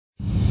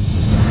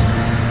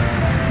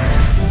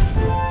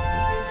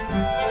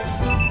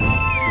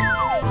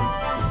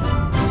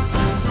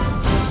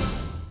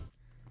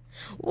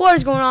What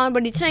is going on,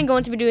 everybody? Today I'm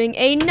going to be doing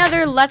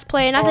another Let's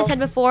Play, and as I said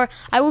before,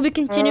 I will be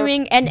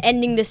continuing and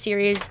ending the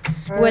series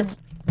with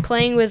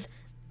playing with...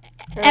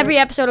 Every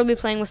episode will be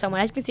playing with someone.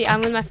 As you can see,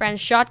 I'm with my friend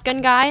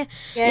Shotgun Guy.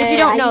 If you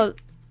don't know,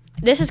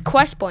 this is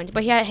quest points,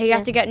 but he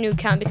had to get a new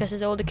account because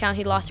his old account,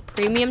 he lost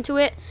premium to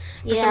it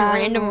for some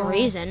random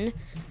reason.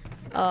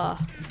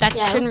 That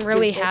shouldn't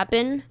really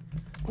happen.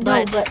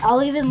 But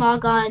I'll even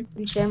log on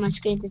and share my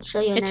screen to show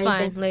you. It's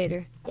fine.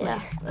 Later.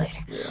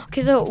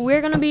 Okay, so we're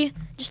gonna be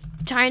just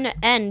trying to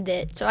end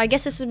it. So I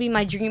guess this would be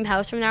my dream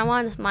house from now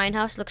on. This mine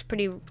house looks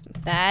pretty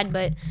bad,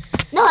 but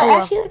no, it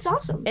actually looks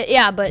awesome.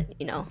 Yeah, but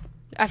you know,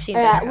 I've seen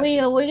better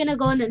houses. We're gonna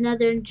go in the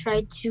Nether and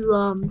try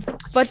to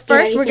But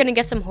first, we're gonna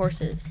get some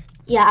horses.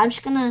 Yeah, I'm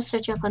just gonna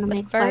search up how to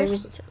make fire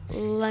resistant.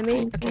 Let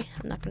me. Okay,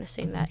 I'm not gonna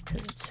say that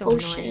because it's so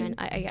annoying.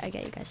 I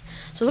get you guys.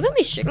 So look at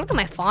me. Look at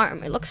my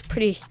farm. It looks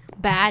pretty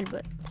bad,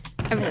 but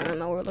everything in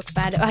my world looks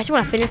bad. I just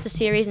want to finish the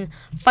series and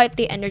fight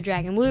the Ender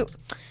Dragon.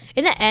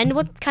 In the end,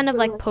 what kind of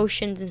like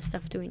potions and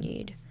stuff do we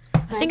need?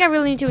 I think I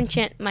really need to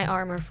enchant my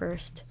armor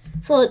first.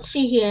 So let's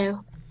see here.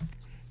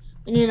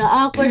 We need an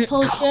awkward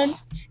potion.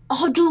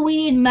 Oh, dude, we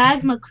need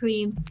magma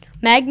cream.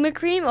 Magma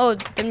cream? Oh,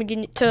 then we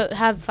need to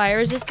have fire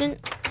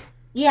resistant.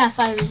 Yeah,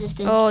 fire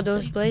resistant. Oh,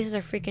 those blazes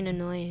are freaking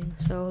annoying.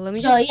 So let me.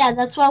 So yeah,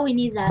 that's why we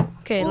need that.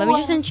 Okay, let me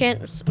just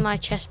enchant my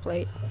chest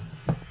plate,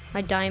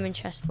 my diamond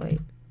chest plate.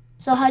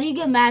 So how do you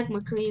get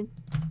magma cream?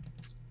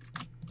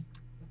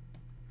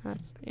 What?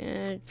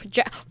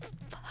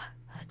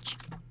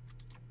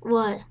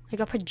 I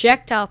got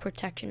projectile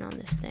protection on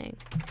this thing.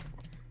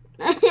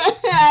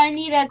 I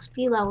need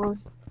XP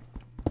levels.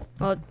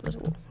 Well,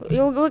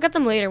 we'll get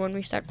them later when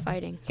we start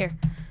fighting. Here,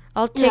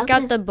 I'll take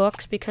out the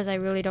books because I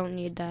really don't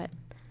need that.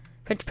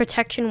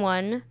 Protection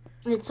 1.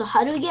 Wait, so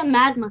how do we get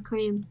magma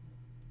cream?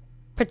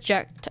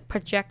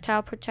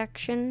 Projectile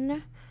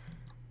protection.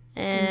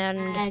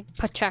 And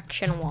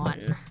protection 1.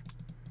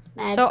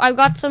 So I've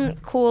got some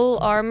cool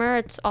armor.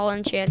 It's all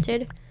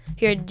enchanted.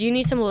 Here, do you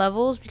need some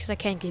levels? Because I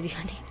can't give you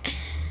any.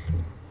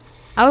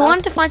 I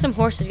wanted to find some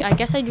horses. I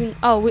guess I do.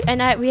 Oh, we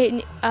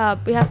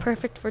have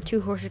perfect for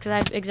 2 horses because I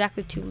have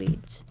exactly 2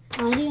 leads.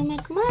 How do you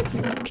make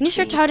magma? Can you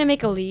search how to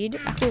make a lead?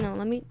 Actually, no.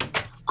 Let me.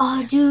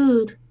 Oh,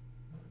 dude.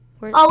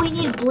 Oh, we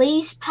need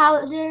blaze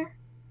powder.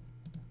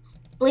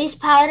 Blaze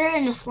powder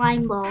and a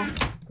slime ball.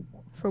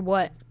 For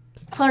what?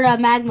 For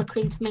magma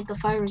cream to make the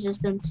fire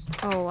resistance.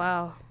 Oh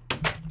wow.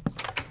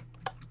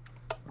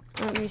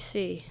 Let me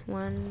see.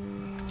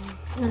 One.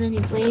 Got any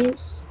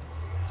blaze?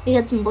 We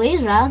got some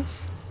blaze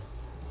rods.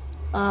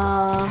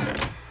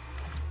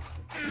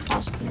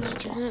 Toss these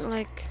chests. Isn't it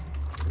like?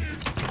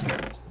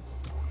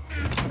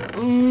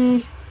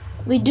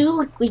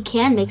 We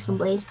can make some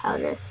blaze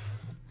powder.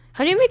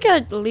 How do you make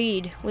a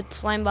lead with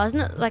slime balls?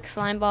 Isn't it like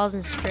slime balls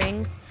and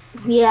string?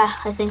 Yeah,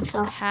 I think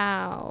so.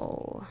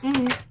 How?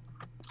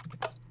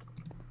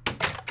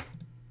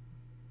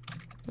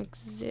 Like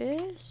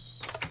this?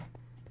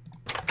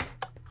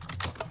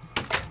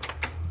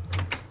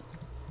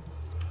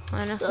 I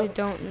honestly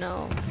don't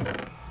know.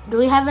 Do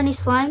we have any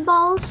slime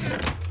balls?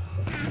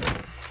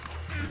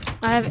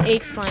 I have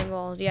 8 slime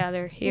balls. Yeah,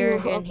 they're here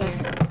and here.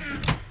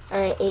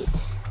 Alright,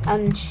 8.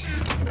 And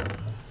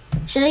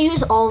should I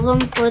use all of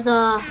them for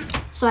the...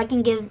 So I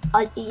can give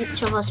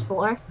each of us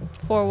 4?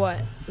 For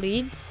what?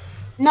 Leads?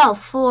 No,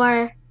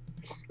 for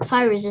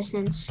fire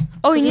resistance.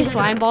 Oh, you need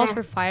slime balls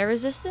for fire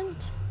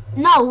resistant?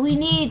 No, we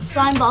need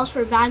slime balls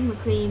for magma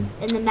cream,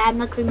 and the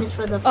magma cream is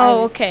for the fire.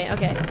 Oh, okay.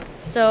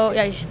 So,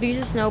 yeah, you should use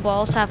the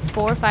snowballs to have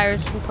 4 fire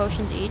resistant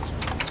potions each.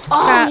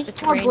 Oh, we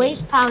need more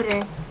blaze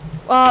powder.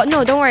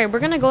 No, don't worry. We're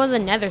gonna go to the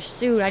Nether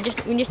soon.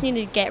 We just need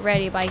to get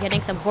ready by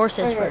getting some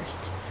horses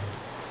first.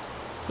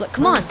 Look,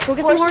 come on, let's go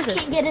get some horses.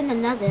 Can't get in the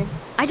Nether.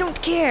 I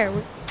don't care.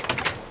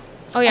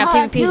 Oh yeah,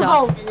 PvP's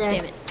off. Over there.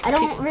 Damn it. I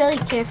don't really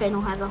care if I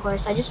don't have a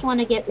horse. I just want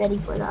to get ready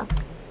for the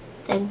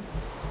thing.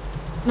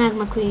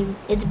 Magma cream.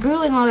 It's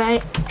brewing, all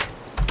right.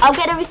 I'll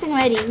get everything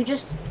ready. You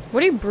just.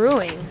 What are you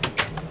brewing?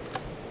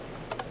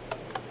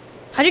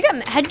 How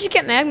did you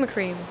get magma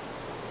cream?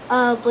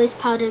 Blaze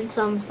powder and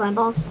some slime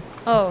balls.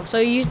 Oh, so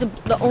you use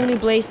the only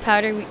blaze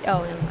powder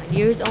oh, never mind.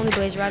 You use the only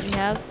blaze rods we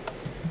have?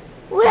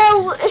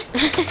 Well,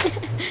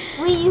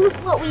 we use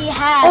what we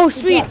have. Oh,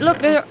 sweet! Look,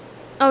 there.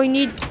 Oh, we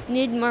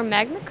need more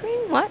magma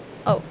cream. What?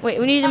 Oh, wait.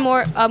 We need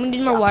more. We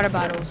need more water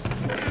bottles.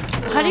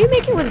 How do you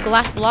make it with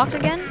glass blocks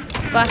again?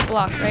 Glass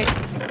blocks, right?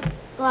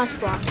 Glass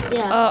blocks.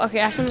 Yeah. Oh, okay.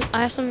 I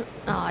have some.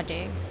 Aw,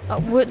 dang. Oh,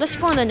 let's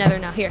go in the Nether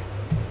now. Here,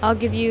 I'll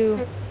give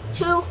you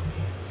 2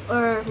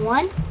 or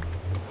 1.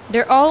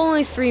 They're all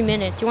only 3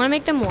 minutes. You want to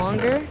make them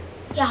longer?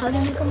 Yeah. How do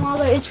you make them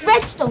longer? It's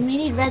redstone. We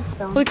need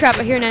redstone. Holy crap!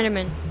 I hear an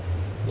Enderman.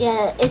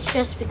 Yeah, it's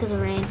just because of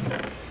rain.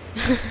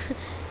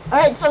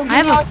 Alright, so I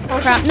have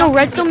a crap. No,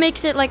 redstone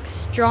makes it like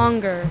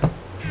stronger,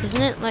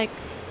 isn't it? Like,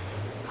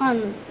 I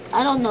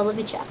don't know. Let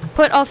me check.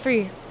 Put all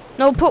 3.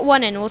 No, put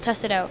 1 in. We'll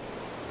test it out.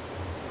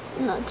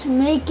 No, to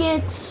make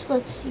it.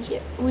 Let's see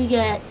here. We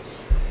get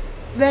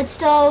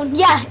redstone.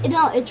 Yeah,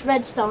 no, it's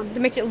redstone. That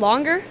makes it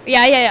longer.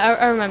 Yeah.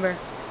 I remember.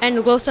 And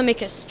glowstone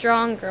make it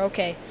stronger.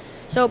 Okay.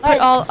 So put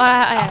all.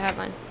 I have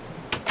mine.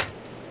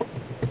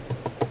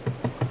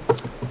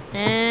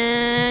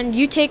 And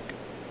you take.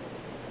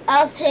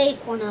 I'll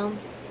take one of them.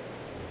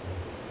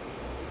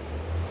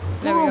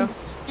 There we go. 2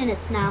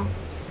 minutes now.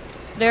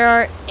 There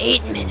are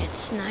 8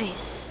 minutes.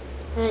 Nice.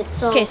 Alright,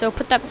 so. Okay, so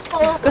put that.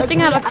 Good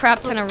thing I have a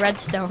crap ton of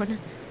redstone.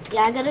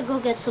 Yeah, I gotta go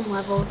get some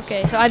levels.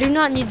 Okay, so I do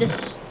not need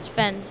this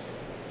fence.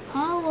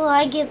 How will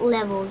I get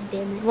levels,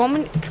 damn it?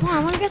 Come on, I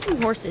want to get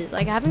some horses.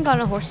 Like, I haven't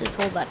gotten a horse this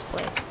whole Let's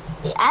Play.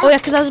 Yeah, Oh, yeah,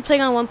 because I was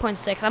playing on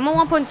 1.6. I'm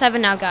on 1.7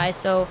 now, guys.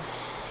 So,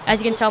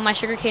 as you can tell, my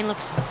sugarcane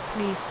looks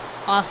pretty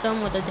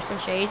awesome with a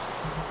different shade.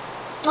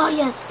 Oh,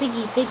 yes,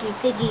 piggy.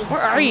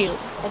 Where are you?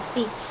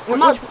 XP.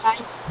 I'm outside.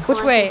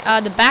 Which way?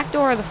 The back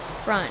door or the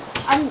front?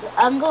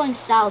 I'm going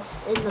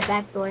south in the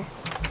back door.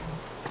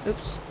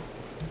 Oops.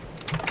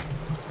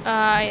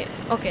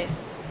 Okay.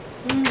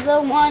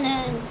 The one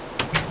in...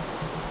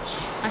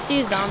 I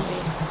see a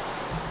zombie.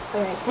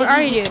 Alright. Where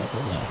are you, dude?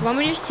 You want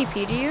me to just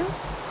TP to you?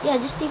 Yeah,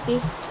 just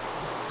TP.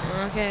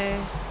 Okay.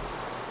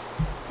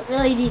 I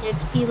really need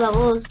XP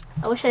levels.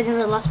 I wish I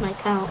never lost my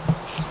count.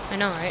 I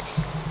know, right?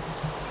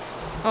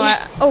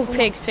 Oh,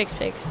 pigs.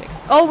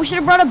 Oh, we should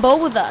have brought a bow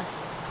with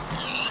us.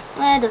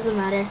 It doesn't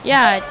matter.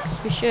 Yeah,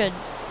 we should.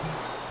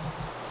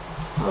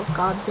 Oh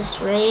god,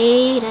 this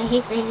raid. I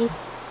hate raid.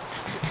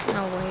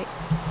 Oh, wait.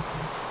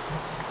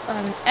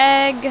 An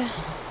egg.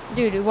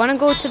 Dude, you want to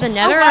go to the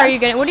nether, or are you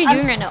getting... What are you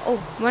doing right now? Oh,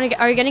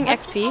 are you getting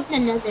XP? I'm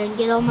going to nether and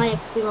get all my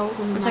XP levels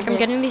in the nether. It's like I'm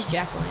getting these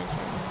jack-o'-lanterns.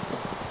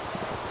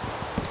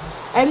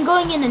 I'm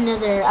going in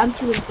another. I'm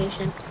too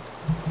impatient.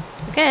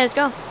 Okay, let's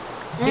go.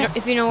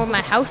 If you know where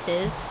my house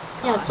is.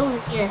 Yeah, it's over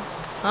here.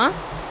 Huh?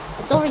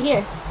 It's over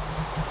here.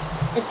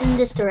 It's in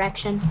this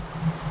direction.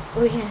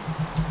 Over here.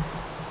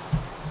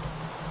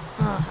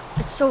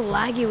 It's so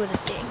laggy with a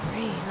dang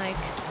rain. Like,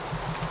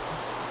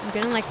 I'm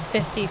getting like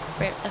 50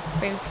 frames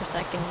per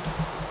second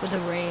with the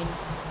rain.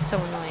 So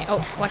annoying.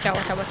 Oh, watch out.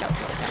 There's a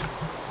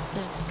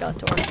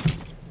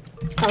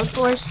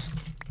Skeletors.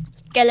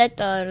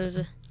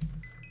 Skeletors.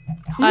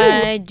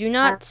 I do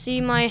not see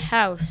my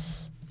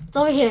house. It's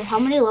over here. How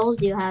many levels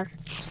do you have?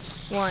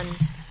 1.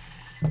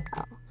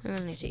 Oh, I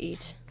really need to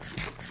eat.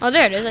 Oh,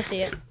 there it is. I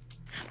see it.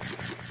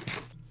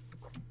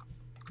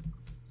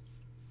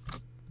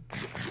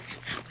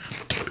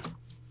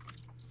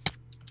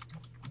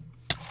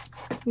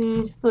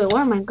 Wait,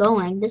 where am I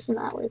going? This is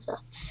not where it's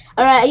at.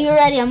 Alright, are you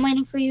ready? I'm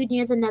waiting for you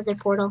near the nether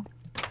portal.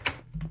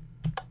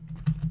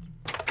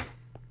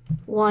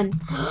 1.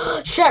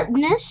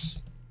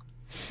 Sharpness.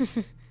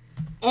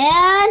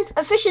 And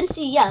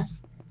efficiency,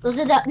 yes. Those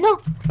are the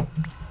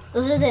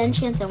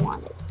enchants I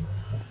wanted.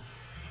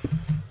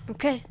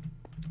 Okay.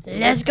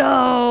 Let's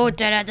go.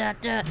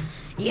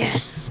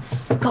 Yes.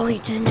 Going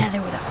to the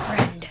nether with a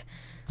friend.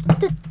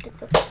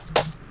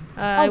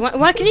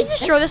 Can you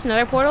destroy this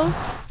nether portal?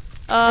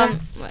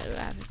 What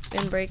have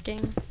been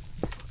breaking?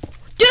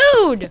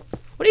 Dude!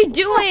 What are you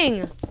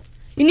doing?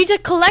 You need to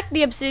collect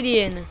the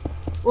obsidian.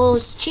 Well,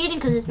 it's cheating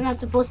because it's not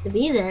supposed to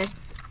be there.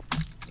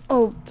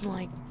 Oh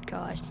my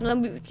gosh.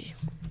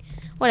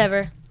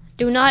 Whatever.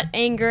 Do not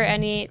anger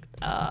any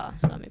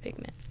zombie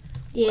pigment.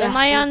 Yeah. Am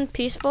I on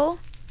peaceful?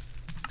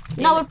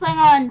 No, we're playing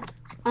on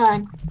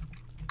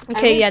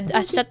okay, yeah,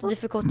 I set the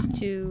difficulty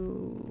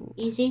to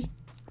easy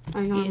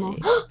or normal.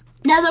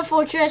 Nether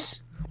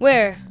fortress.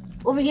 Where?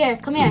 Over here.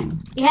 Come here.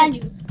 Behind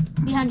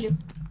you.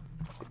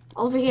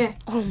 Over here.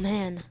 Oh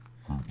man.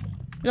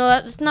 No,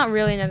 that's not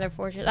really another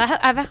fortress.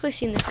 I've actually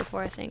seen this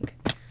before, I think.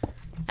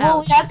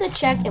 Well, we have to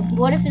check it.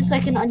 What if it's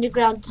like an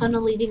underground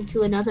tunnel leading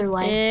to another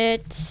way?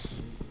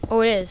 Oh,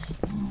 it is.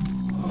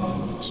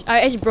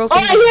 It's broken.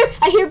 Oh,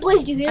 I hear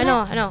Blaze. Do you hear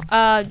that? I know.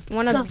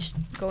 Wanna just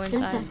go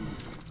inside?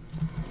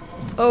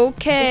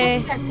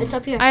 Okay. It's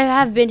up here. I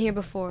have been here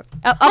before.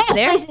 Up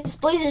there?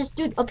 Blazes,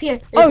 dude, up here.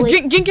 Oh,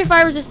 drink your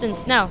fire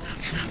resistance now.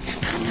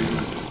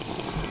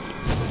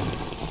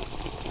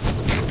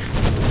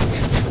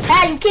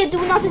 Ah, you can't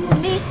do nothing to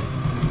me.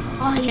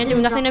 Oh, can't do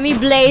nothing to me,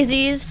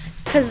 Blazes,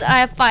 because I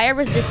have fire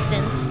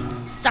resistance.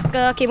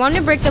 Sucker. Okay, want me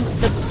to break the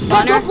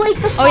spawner? Don't break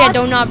the spawner. Oh yeah,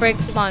 do not break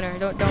the spawner.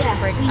 Don't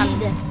break.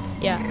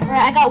 Yeah.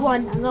 Alright, I got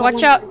one.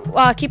 Watch out.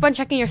 Keep on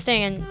checking your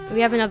thing, and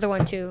we have another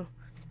one too.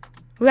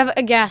 We have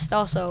a ghast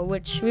also,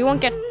 which we won't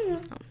get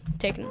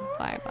taken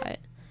fire by it.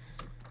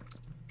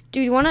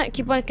 Dude, you wanna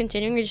keep on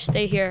continuing or just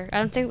stay here? I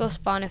don't think they'll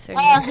spawn if they're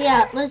here.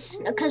 Yeah,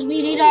 cause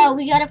we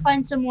gotta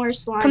find some more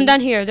slimes. Come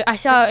down here. I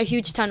saw a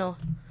huge tunnel.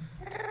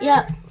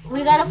 Yeah,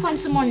 we gotta find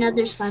some more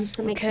nether slimes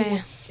to make some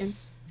more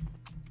engines.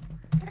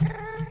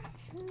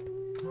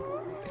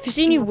 If you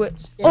see any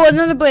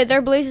another blaze. There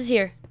are blazes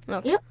here.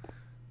 Look. Yep.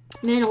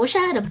 Man, I wish I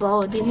had a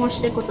bow. It'd be more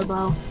sick with a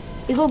bow.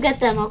 You go get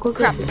them. I'll go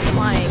Crap, get it's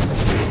flying.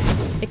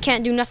 It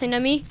can't do nothing to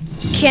me.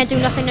 Can't do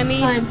nothing to me.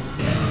 Slime.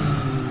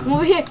 Come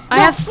over here. I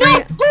have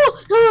 3.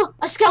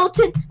 A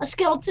skeleton. A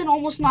skeleton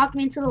almost knocked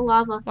me into the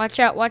lava. Watch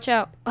out.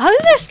 How is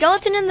there a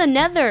skeleton in the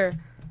nether?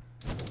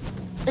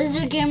 Is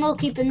your game mode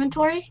keep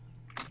inventory?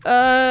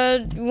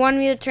 You want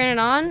me to turn it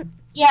on?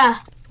 Yeah.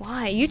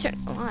 Why?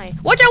 Why?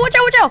 Watch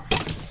out.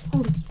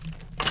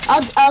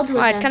 I'll do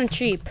it. It's kind of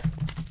cheap.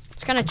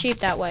 It's kind of cheap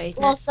that way.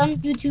 Well, some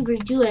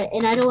YouTubers do it,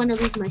 and I don't want to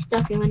lose my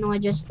stuff even though I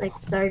just like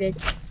started.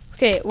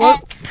 Okay,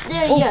 well.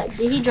 There, yeah.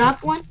 Did he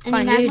drop one?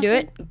 Fine, did you do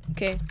it?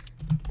 Okay.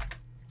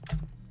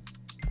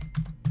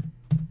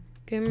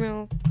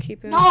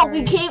 Keep it. No,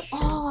 we can't.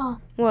 Oh.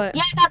 What?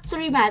 Yeah, I got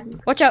 3 magma.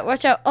 Watch out!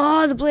 Watch out!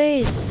 Oh, the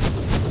blaze.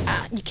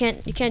 You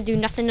can't do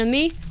nothing to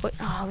me. What?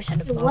 Oh, I wish I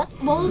had a bow.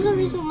 What was the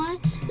reason why?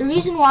 The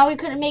reason why we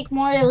couldn't make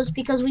more was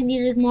because we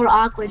needed more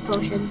awkward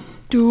potions.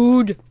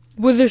 Dude,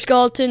 wither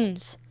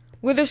skeletons.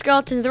 Wither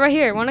skeletons, they're right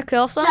here. Want to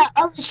kill some? Yeah,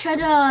 let's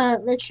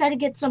try to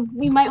get some.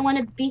 We might want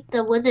to beat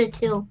the wither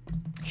too.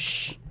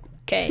 Shh.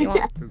 Okay.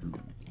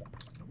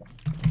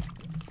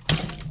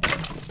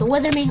 The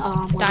wither me.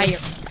 Oh, I'm die, you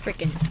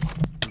freaking.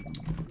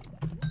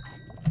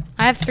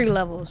 I have 3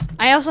 levels.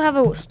 I also have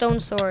a stone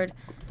sword.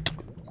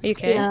 Are you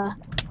okay? Yeah.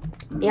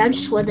 Yeah, I'm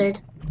just withered.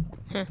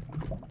 Huh.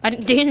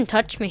 They didn't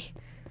touch me.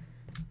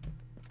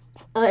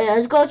 Yeah,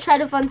 let's go try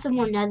to find some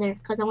more nether,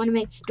 because I want to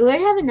make... Do we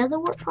already have a nether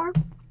wart farm?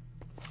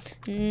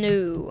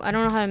 No, I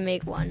don't know how to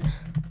make one.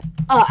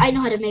 Oh, I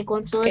know how to make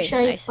one, so let's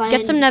try to find...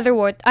 Get some nether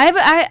wart.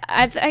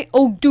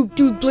 Oh,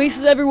 dude,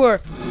 blazes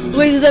everywhere.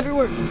 Blazes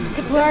everywhere.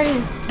 Where are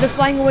you? They're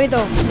flying away,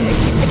 though.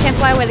 They can't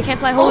fly away. They can't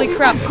fly. Holy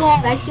crap. Oh, my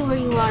God. I see where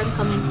you are. I'm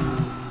coming.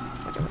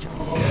 Watch out.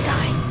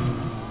 Die.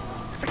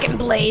 Freaking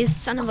blaze.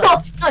 Son of a...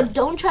 Oh, no,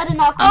 don't try to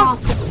knock them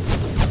off.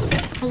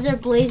 Because they're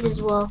blaze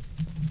as well.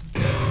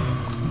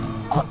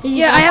 Oh,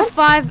 yeah, I have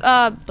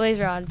 5 blaze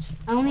rods.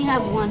 I only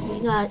have 1. We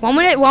got...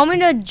 Want me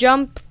to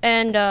jump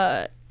and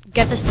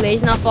get this blaze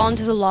and I'll fall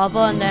into the lava,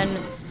 and then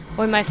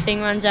when my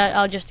thing runs out,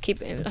 I'll just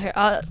keep it here.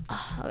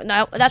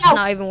 No, that's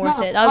not even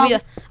worth it. That would be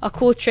a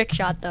cool trick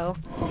shot, though.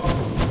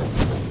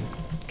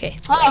 Okay.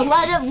 Oh,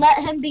 let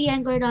him be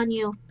angered on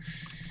you.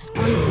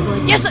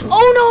 Yes.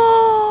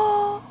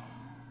 Oh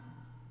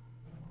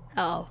no.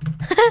 Oh.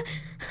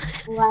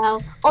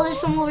 Wow. Oh, there's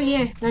some over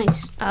here.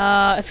 Nice.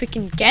 If we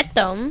can get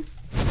them.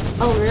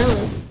 Oh,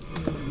 really?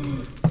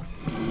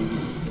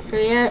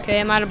 Hurry up.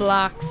 Okay, I'm out of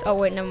blocks. Oh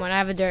wait, never mind. I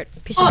have a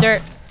piece of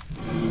dirt.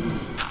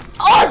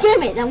 Oh,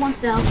 damn it! That one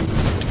fell.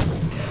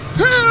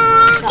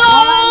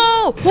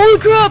 No! Holy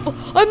crap!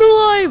 I'm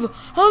alive!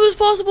 How is this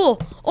possible?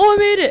 Oh, I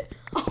made it!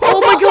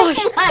 Oh my gosh!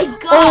 My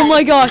God. Oh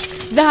my gosh!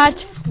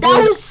 That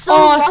was so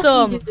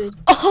awesome! lucky, dude.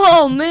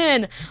 Oh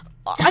man!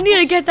 I need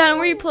to get that on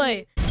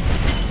replay.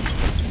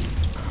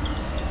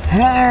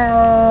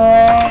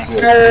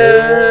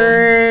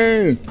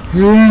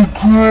 Holy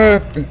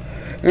crap!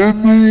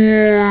 I'm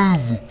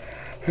alive!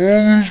 How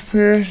is this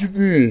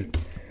possible?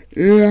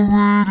 Oh, I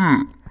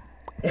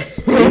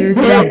made it!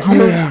 Oh my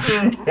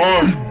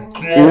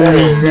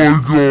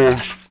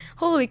gosh!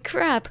 Holy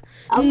crap!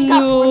 I only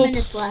got 4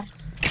 minutes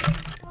left.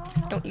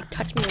 Don't you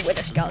touch me,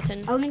 wither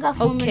skeleton. I only got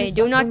 4 minutes. Okay,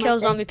 do not kill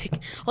zombie pig.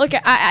 Okay,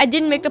 I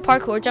didn't make the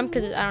parkour jump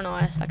because I don't know,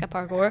 I suck at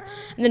parkour.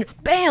 And then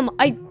bam!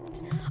 I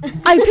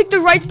picked the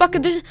right spot.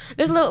 There's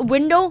a little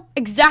window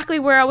exactly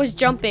where I was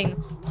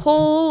jumping.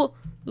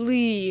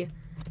 Holy!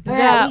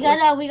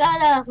 Alright, we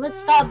gotta. Let's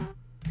stop.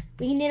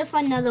 We need to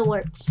find another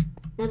wart.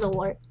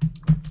 Oh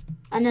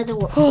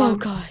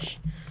gosh.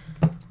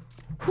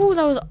 Whew,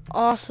 that was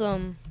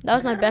awesome. That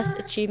was my best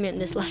achievement in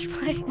this Let's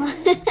Play.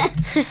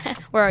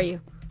 Where are you?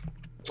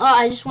 Oh,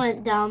 I just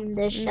went down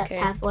this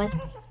pathway.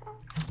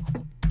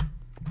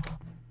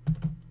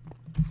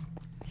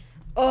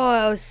 Oh,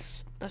 that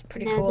was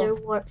pretty cool. Nether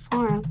wart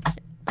farm.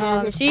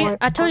 See,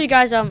 I told you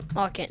guys, oh,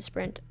 I can't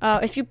sprint.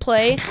 If you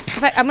play,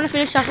 I'm gonna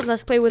finish off with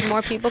Let's Play with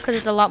more people because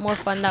it's a lot more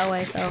fun that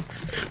way. So,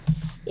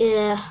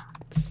 yeah.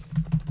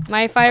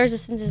 My fire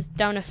resistance is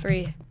down to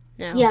 3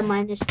 now. Yeah,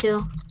 mine is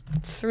 2.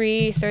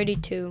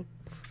 332.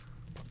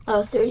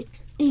 Oh,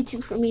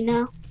 32 for me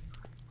now.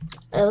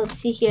 Let's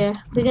see here.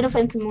 We gotta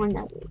find some more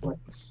nether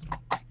warts.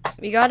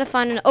 We gotta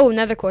find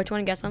nether quartz.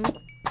 Want to get some?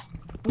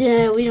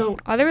 Yeah, we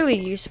don't. Are they really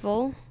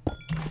useful?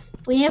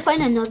 We need to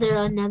find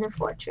another nether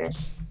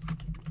fortress.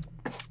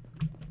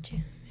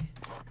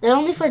 They're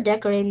only for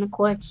decorating the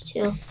quartz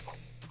too.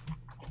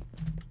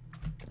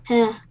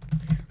 Yeah.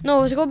 No,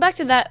 let's go back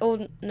to that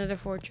old nether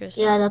fortress.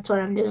 Yeah, that's what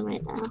I'm doing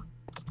right now.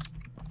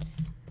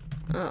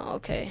 Oh,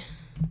 okay.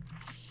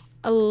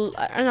 I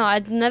don't know.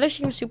 Nether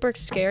seems super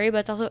scary,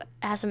 but it also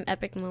has some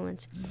epic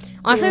moments.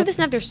 Honestly, this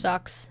nether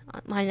sucks.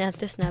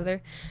 This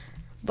nether.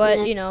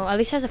 But, you know, at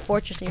least it has a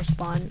fortress near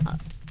spawn.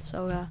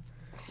 So, yeah.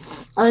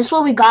 Oh, this is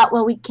what we got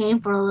while we came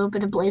for a little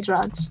bit of blaze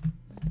rods.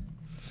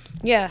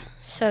 Yeah.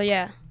 So,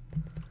 yeah.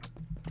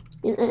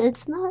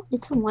 It's a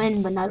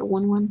win, but not a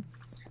 1-1.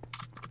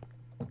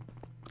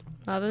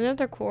 The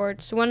nether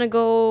quartz. You want to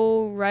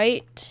go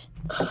right?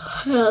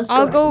 Yeah,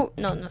 I'll go.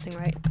 No, nothing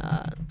right.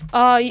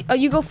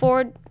 You go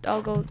forward.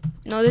 I'll go.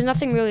 No, there's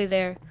nothing really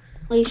there.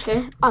 Are you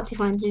sure?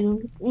 Optifine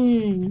zoom.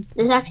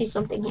 There's actually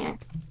something here.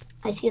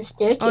 I see a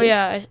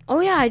staircase. Oh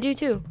yeah. I do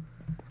too.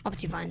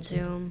 Optifine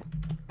zoom.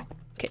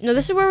 Okay. No,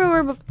 this is where we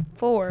were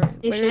before.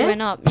 You where sure? we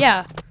went up.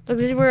 Yeah. Look,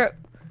 this is where.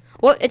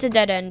 Well, it's a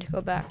dead end.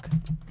 Go back.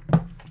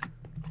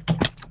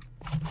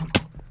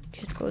 Okay,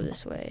 let's go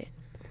this way.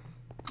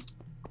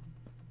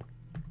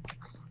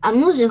 I'm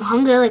losing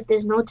hunger like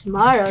there's no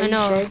tomorrow. I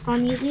know. You sure it's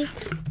on easy?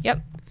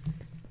 Yep.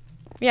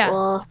 Yeah.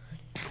 Well,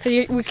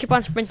 Because we keep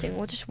on sprinting.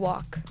 We'll just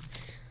walk.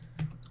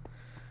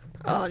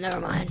 Oh, never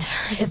mind.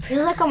 I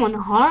feel like I'm on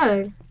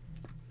hard.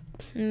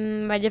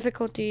 My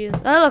difficulty is...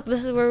 Oh, look.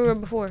 This is where we were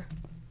before.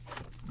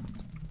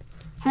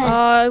 Huh.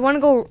 I want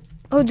to go...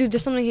 Oh, dude,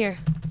 there's something here.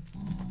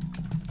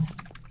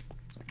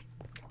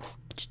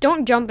 Just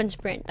don't jump and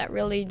sprint. That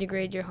really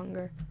degrades your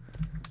hunger.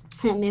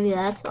 Maybe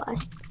that's why.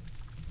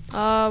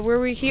 Where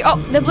are we here? Oh,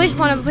 the blaze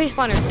spawner, the blaze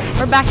spawner.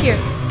 We're back here.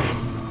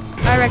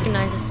 I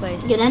recognize this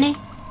place. Get any?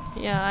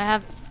 Yeah, I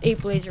have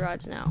 8 blaze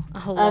rods now. A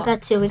I lot.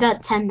 got 2. We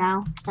got 10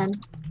 now. 10.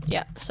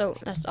 Yeah, so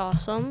that's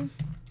awesome.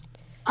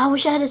 I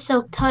wish I had a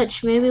silk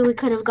touch. Maybe we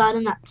could have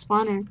gotten that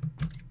spawner.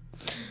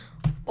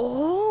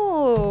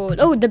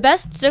 Oh, the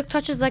best silk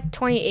touch is like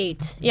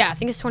 28. Yeah, I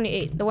think it's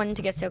 28. The one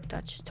to get silk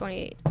touch is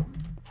 28.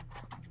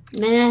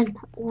 Man,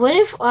 what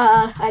if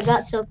I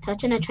got silk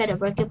touch and I tried to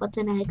break it, but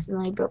then I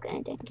accidentally broke it and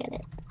I didn't get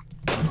it?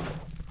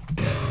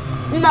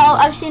 No,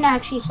 I've seen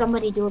actually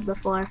somebody do it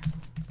before.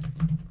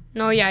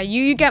 No, yeah,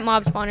 you get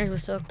mob spawners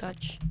with silk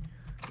touch.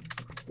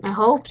 I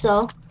hope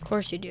so. Of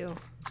course you do.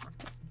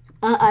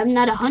 I'm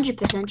not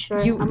 100% sure.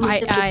 I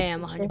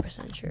am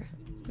 100% sure.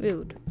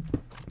 Rude.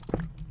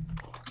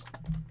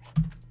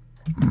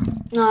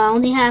 No, I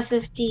only have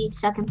 50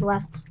 seconds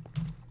left.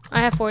 I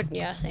have 40.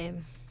 Yeah,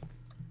 same.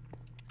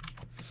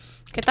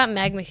 Get that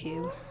magma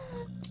cube.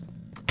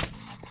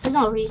 There's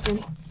no reason.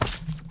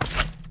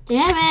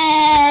 Damn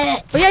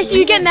it! Oh yeah, so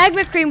you get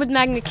magma cream with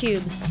magma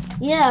cubes.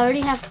 Yeah, I already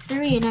have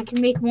 3 and I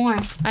can make more.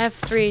 I have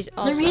 3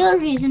 also. The real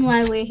reason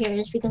why we're here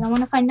is because I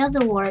want to find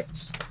nether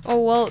warts.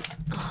 Oh, well.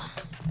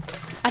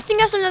 I think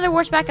that's another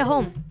warts back at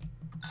home.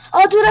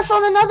 Oh, dude, I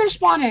found another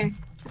spawner.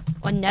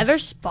 A nether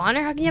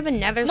spawner? How can you have a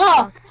nether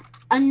No,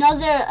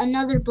 spawner?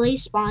 another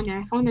blaze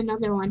spawner. I found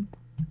another one.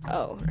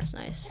 Oh, that's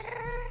nice.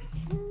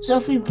 So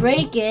if we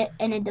break it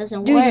and it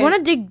doesn't Dude, work. you want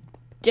to dig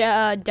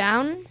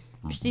down?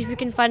 See if we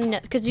can find a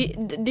net. Because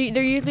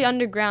they're usually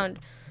underground.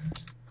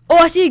 Oh,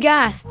 I see a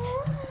ghast.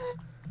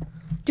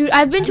 Dude,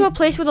 I've been to a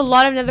place with a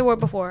lot of nether wart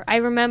before. I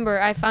remember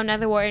I found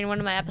nether wart in one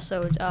of my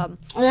episodes.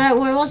 Where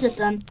was it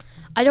then?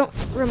 I don't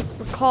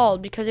recall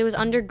because it was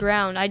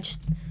underground. I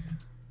just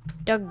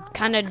dug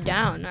kind of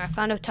down. I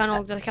found a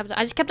tunnel that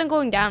I just kept on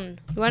going down.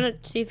 You want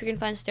to see if you can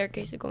find a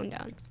staircase going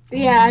down?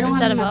 Yeah, I don't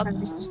And have set 'em enough up.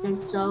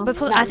 resistance, so.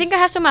 But I think I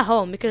have some at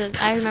home because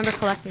I remember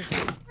collecting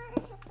some.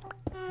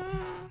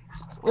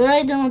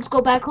 Alright, then let's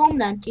go back home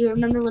then. Do you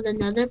remember where the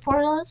nether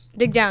portal is?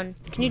 Dig down.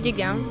 Can you dig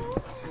down?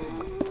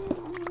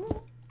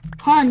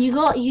 Han,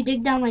 you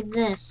dig down like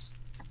this.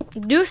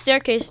 Do a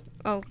staircase.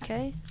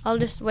 Okay. I'll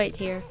just wait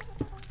here.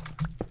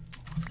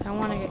 I don't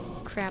want to get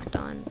crapped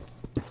on.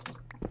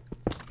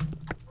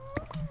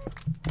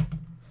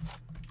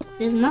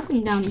 There's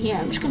nothing down here.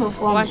 I'm just gonna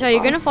fall. Watch out,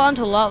 you're gonna fall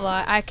into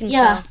lava. I can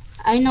Yeah,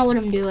 tell. I know what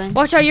I'm doing.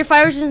 Watch out, your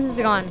fire resistance is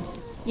gone.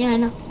 Yeah, I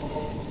know.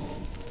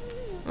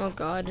 Oh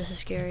god, this is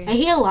scary. I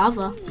hear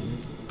lava.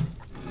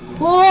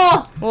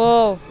 Whoa!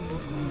 Whoa.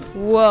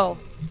 Whoa.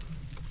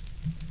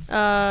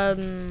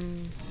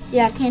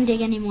 Yeah, I can't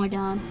dig any more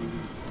down.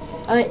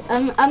 Alright,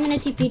 I'm gonna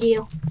TP to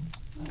you.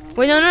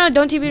 Wait, no,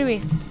 don't TP to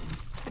me.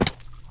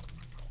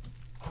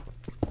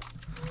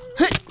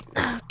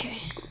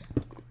 Okay.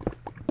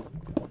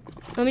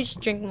 Let me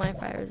just drink my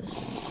fire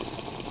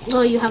resistance.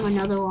 Oh, you have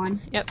another one.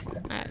 Yep.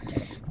 I have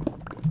to.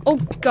 Oh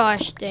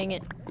gosh, dang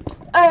it.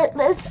 Alright,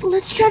 let's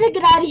try to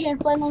get out of here and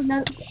find those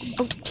nether.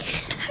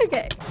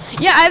 Okay.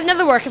 Yeah, I have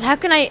nether wart. Cause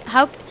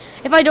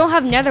if I don't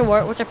have nether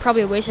wart, which I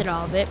probably wasted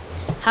all of it,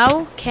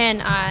 how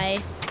can I?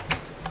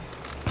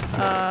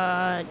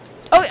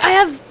 Oh,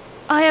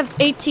 I have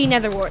 18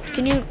 nether wart.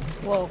 Can you?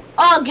 Whoa.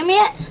 Oh, give me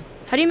it.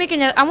 How do you make a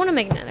nether? I want to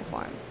make a nether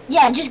farm.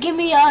 Yeah, just give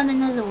me the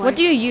nether one. What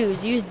do you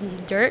use? You use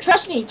dirt?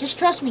 Trust me, just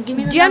trust me. Give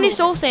me the. Do you have any nether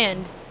soul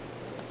sand?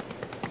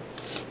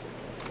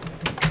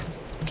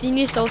 You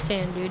need soul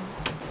sand, dude.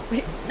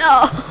 Wait,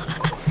 no.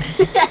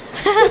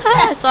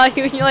 I saw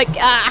you and you're like,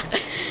 ah.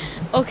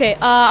 Okay,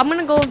 I'm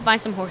gonna go buy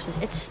some horses.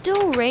 It's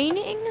still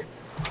raining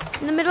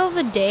in the middle of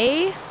the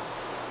day.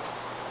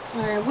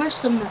 Alright, where's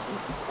some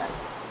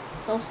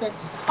soul sand?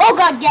 Oh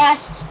god,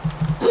 gas!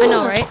 I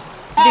know, right?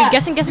 Dude,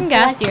 guessing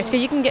gas tiers,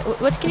 because you can get,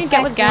 what can you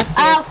get with gas tiers?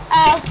 Ow,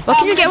 ow, What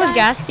can oh you get my with God.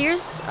 gas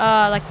tiers?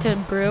 Like to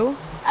brew?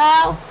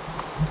 Ow!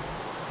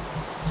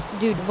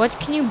 Dude, what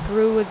can you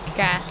brew with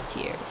gas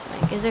tiers?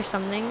 Like, is there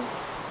something?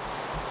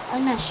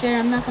 I'm not sure.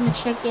 I'm not gonna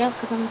check it out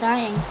because I'm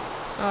dying.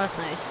 Oh, that's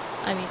nice.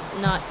 I mean,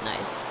 not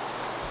nice.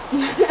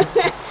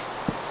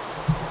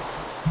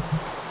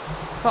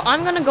 Well,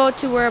 I'm gonna go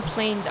to where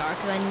planes are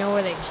because I know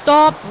where they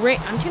stop. I'm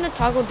just gonna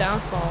toggle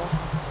downfall.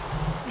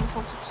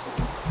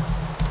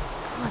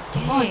 God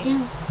dang. Oh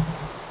damn.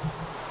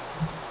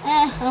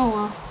 Oh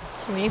well.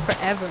 It's been raining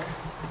forever.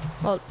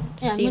 Well, it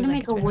Yeah, I'm seems gonna like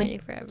make it's a been wood. raining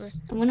forever.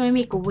 I'm gonna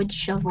make a wood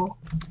shovel.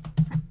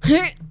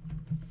 And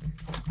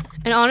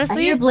I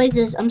honestly, hear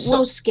blazes. I'm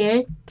so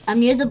scared. I'm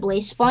near the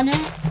blaze spawner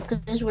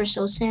because we're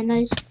so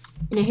sandized,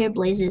 and I hear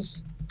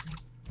blazes.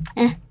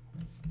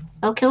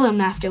 I'll kill him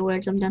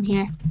afterwards. I'm done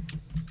here.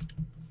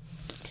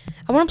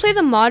 I want to play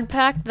the mod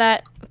pack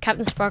that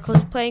Captain Sparkles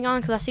is playing on?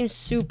 Because that seems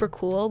super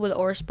cool with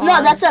ore spawn.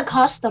 No, that's a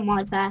custom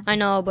mod pack. I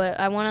know, but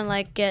I want to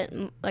like get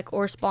like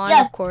ore spawn,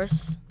 Yeah. of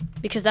course,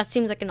 because that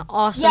seems like an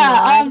awesome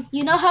Yeah, mod.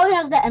 you know how it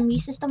has the ME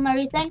system and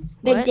everything?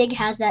 Big What? Dig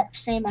has that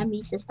same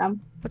ME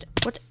system.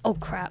 What? Oh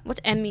crap! What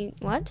ME?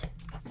 What?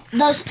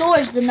 The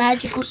storage, the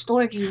magical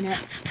storage unit.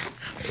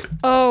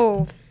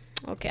 Oh,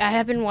 okay. I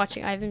haven't been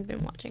watching.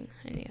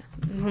 Yeah.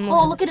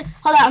 Oh, look at it.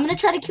 Hold on, I'm gonna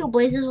try to kill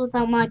blazes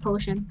without my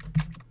potion.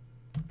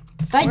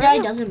 If I Where die,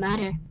 am I? doesn't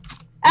matter.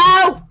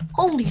 Ow!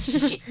 Holy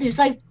shit! There's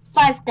like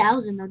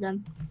 5,000 of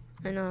them.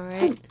 I know,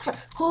 right?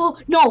 Oh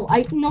no!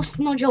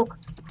 No joke.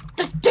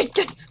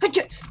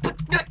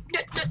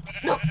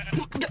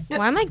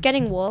 Why am I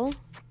getting wool?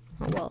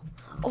 Oh well.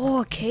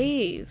 Oh, a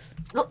cave.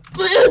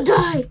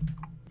 Die!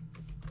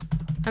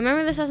 I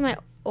remember this as my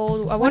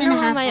old. I One wonder and a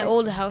where half my hearts.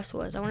 old house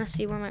was. I want to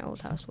see where my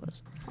old house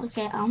was.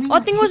 Okay, I only Oh, I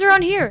have think it two- was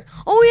around here.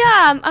 Oh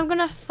yeah, I'm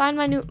gonna find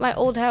my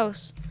old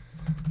house.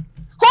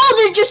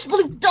 Oh, they're just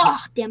like.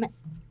 Oh, damn it!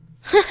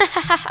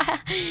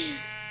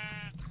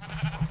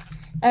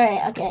 All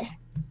right, okay.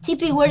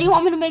 TP, where do you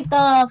want me to make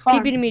the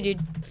farm? TP to me, dude.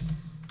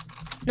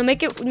 No,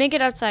 make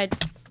it outside.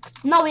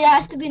 No, it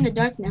has to be in the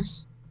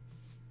darkness.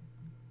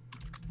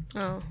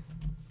 Oh,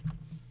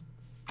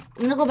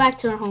 I'm gonna go back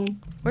to our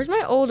home. where's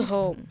my old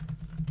home?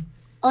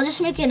 I'll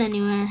just make it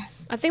anywhere.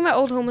 I think my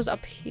old home was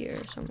up here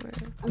somewhere.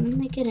 I'm gonna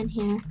make it in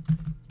here.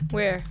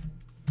 Where?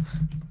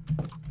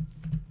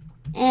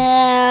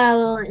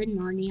 In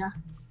Narnia.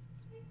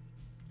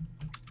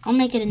 I'll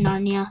make it in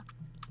Narnia.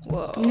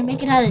 Whoa. I'm gonna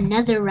make it out of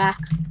nether rack.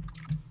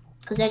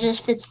 Cause that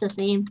just fits the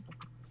theme.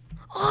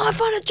 Oh, I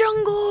found a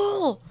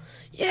jungle.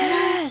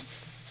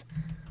 Yes.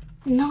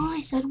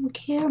 Nice, I don't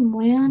care,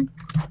 man.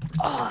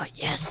 Oh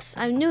yes,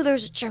 I knew there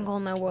was a jungle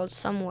in my world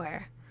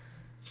somewhere.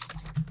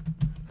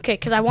 Okay,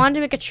 because I wanted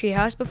to make a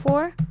treehouse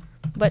before,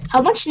 but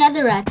How much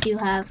nether rack do you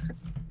have?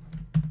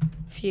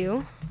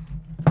 few.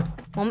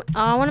 Well,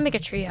 I want to make a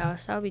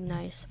treehouse. That would be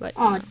nice, but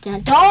Oh,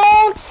 don't!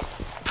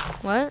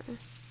 what?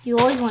 You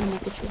always want to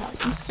make a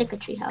treehouse. I'm sick of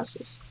tree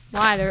houses.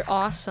 Why? They're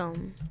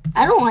awesome.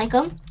 I don't like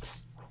them.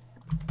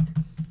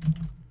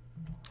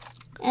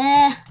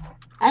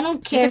 I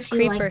don't care Make a if you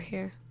creeper like.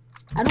 here.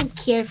 I don't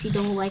care if you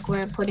don't like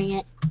where I'm putting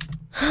it.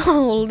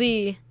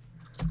 Holy.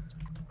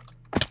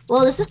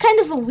 Well, this is kind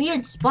of a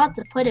weird spot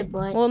to put it,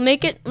 but Well,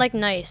 make it like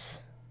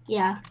nice.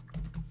 yeah.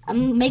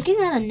 I'm making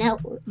it a net.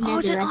 Oh,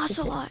 it's an netherrack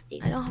to ocelot. fit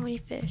this I don't have any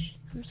fish.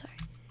 I'm sorry.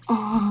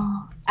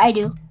 Oh, I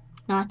do.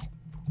 Not.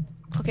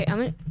 Okay,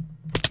 I'm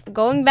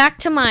going back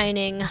to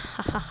mining.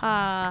 Ha ha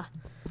ha.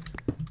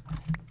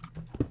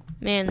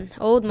 Man,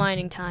 old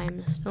mining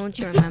times. Don't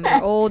you remember?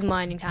 Old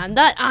mining time.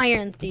 That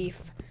iron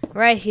thief.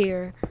 Right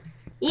here.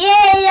 Yeah,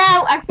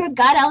 I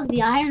forgot I was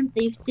the Iron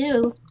Thief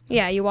too.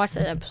 Yeah, you watched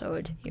that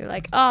episode. You're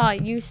like, oh,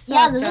 you suck.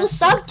 Yeah, those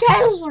Justin."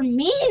 subtitles were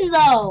mean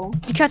though.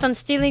 You kept on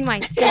stealing my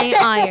dang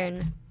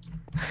iron.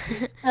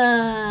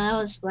 That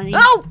was funny.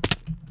 Oh!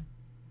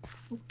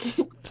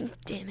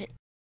 Damn it.